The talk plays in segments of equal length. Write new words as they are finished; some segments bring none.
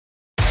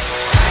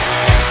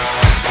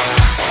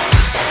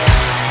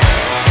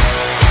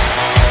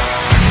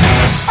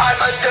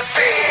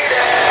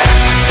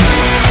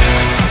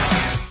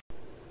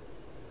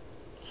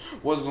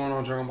What's going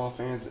on, Dragon Ball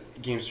fans?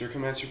 Gamster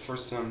coming at you for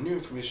some new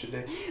information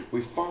today.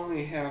 We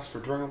finally have, for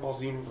Dragon Ball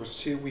Xenoverse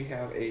 2, we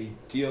have a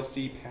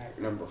DLC pack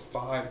number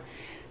 5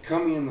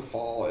 coming in the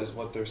fall, is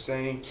what they're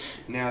saying.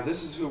 Now,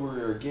 this is who we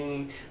are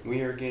getting.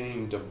 We are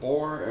getting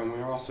Dabor, and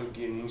we're also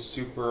getting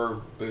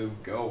Super Boo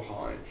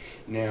Gohan.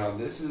 Now,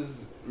 this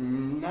is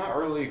not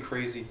really a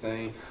crazy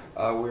thing.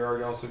 We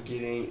are also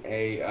getting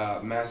a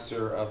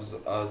Master of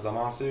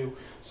Zamasu,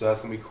 so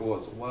that's going to be cool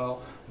as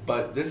well.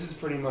 But this is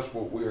pretty much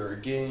what we are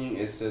getting.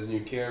 It says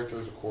new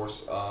characters, of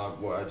course,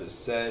 what I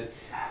just said.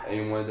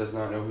 Anyone that does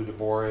not know who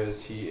Dabor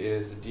is, he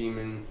is the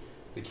demon,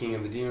 the king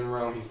of the demon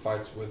realm. He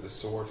fights with a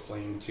sword,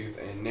 flame,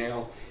 tooth, and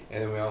nail.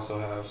 And then we also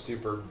have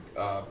Super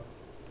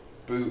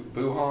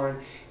Buhan.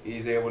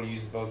 He's able to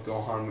use both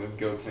Gohan with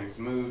Gotenks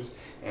moves.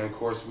 And of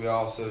course, we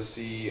also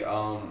see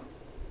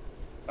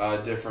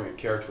different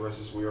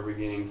characteristics we are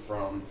beginning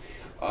from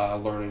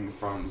learning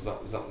from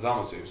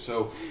Zamasu.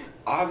 So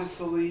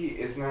obviously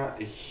it's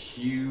not a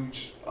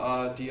huge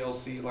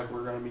DLC like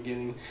we're going to be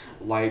getting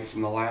like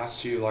from the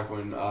last two, like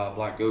when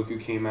Black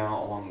Goku came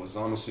out along with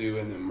Zamasu,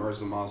 and then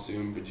Merz Zamasu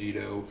and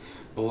Vegito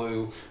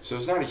Blue. So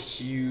it's not a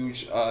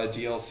huge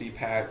DLC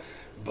pack,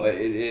 but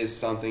it is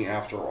something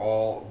after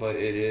all. But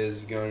it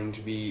is going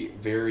to be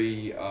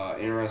very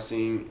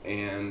interesting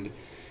and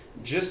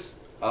just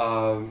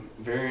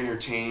very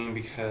entertaining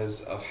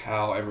because of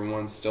how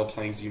everyone's still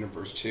playing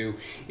Xenoverse 2,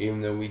 even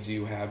though we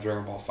do have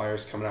Dragon Ball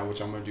FighterZ coming out,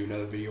 which I'm going to do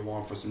another video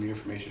on for some new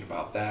information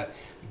about that.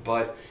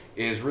 But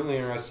it is really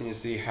interesting to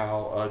see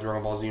how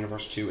Dragon Ball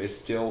Xenoverse 2 is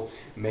still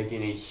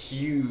making a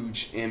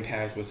huge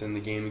impact within the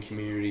gaming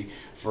community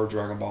for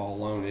Dragon Ball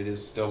alone. It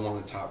is still one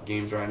of the top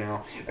games right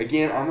now.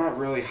 Again, I'm not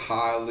really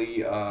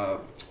highly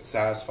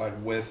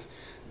satisfied with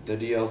the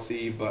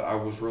DLC, but I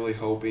was really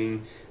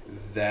hoping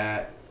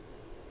that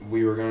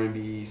we were going to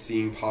be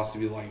seeing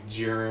possibly like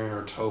Jiren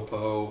or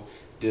Topo,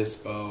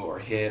 Dispo, or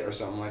Hit or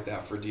something like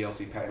that for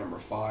DLC pack number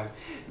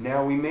 5.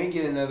 Now, we may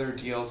get another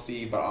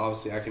DLC, but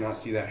obviously I cannot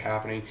see that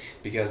happening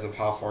because of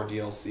how far the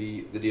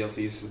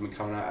DLCs have been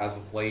coming out as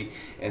of late,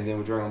 and then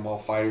with Dragon Ball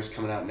FighterZ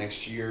coming out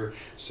next year.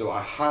 So I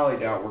highly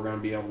doubt we're going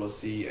to be able to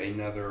see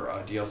another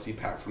DLC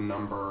pack from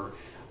number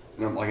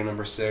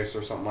 6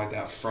 or something like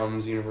that from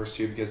Xenoverse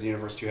 2, because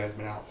Xenoverse 2 has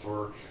been out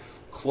for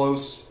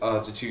close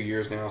to 2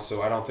 years now,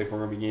 so I don't think we're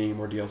going to be getting any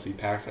more DLC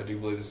packs. I do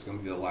believe this is going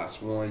to be the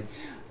last one.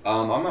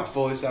 I'm not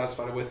fully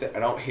satisfied with it. I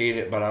don't hate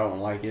it, but I don't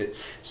like it.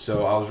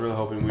 So I was really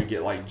hoping we'd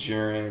get like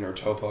Jiren or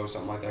Topo or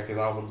something like that, because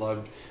I would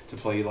love to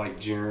play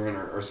like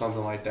Jiren or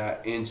something like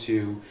that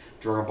into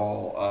Dragon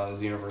Ball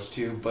Xenoverse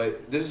 2.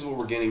 But this is what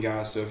we're getting,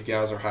 guys. So if you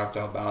guys are hyped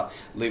out about,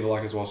 leave a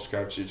like as well,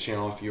 subscribe to the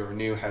channel if you are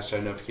new,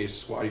 hashtag notification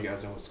squad. You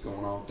guys know what's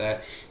going on with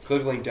that.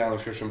 Click the link down in the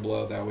description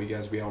below. That way you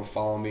guys will be able to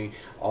follow me.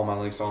 All my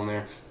links on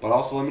there. But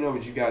also let me know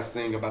what you guys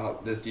think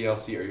about this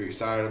DLC. Are you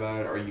excited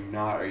about it? Are you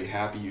not? Are you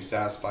happy? Are you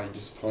satisfied? Are you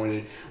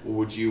disappointed? What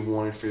would you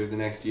want for the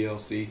next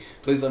DLC?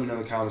 Please let me know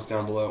in the comments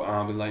down below.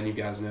 I'll be letting you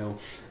guys know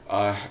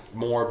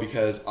more,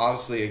 because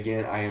obviously,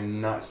 again, I am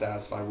not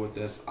satisfied with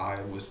this.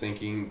 I was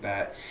thinking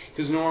that,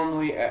 because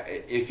normally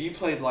if you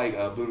played like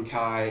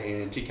Budokai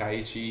and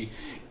Tenkaichi,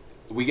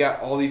 we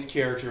got all these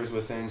characters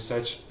within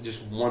such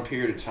just one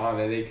period of time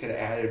that they could have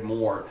added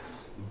more,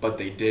 but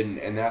they didn't.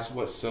 And that's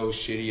what's so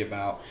shitty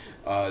about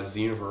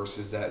Xenoverse,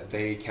 is that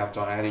they kept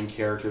on adding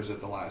characters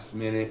at the last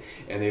minute,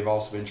 and they've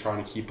also been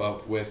trying to keep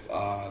up with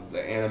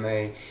the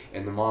anime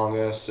and the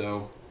manga.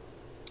 So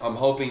I'm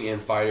hoping in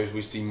FighterZ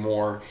we see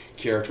more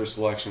character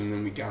selection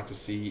than we got to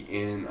see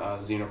in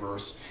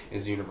Xenoverse and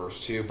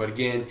Xenoverse 2. But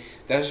again,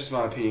 that's just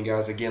my opinion,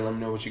 guys. Again, let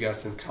me know what you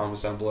guys think in the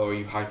comments down below. Are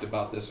you hyped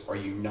about this? Or are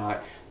you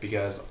not?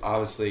 Because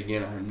obviously,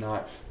 again, I'm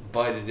not.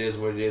 But it is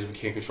what it is. We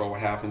can't control what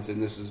happens,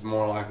 and this is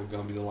more likely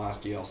going to be the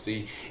last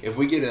DLC. If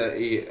we get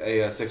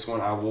a 6-1,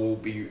 I will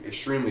be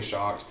extremely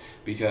shocked,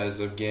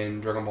 because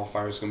again, Dragon Ball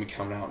FighterZ is going to be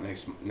coming out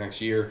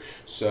next year.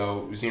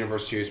 So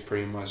Xenoverse 2 is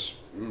pretty much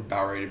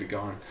about ready to be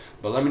gone.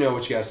 But let me know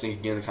what you guys think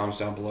again in the comments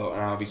down below,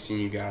 and I'll be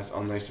seeing you guys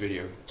on the next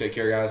video. Take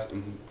care, guys,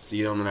 and see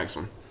you on the next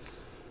one.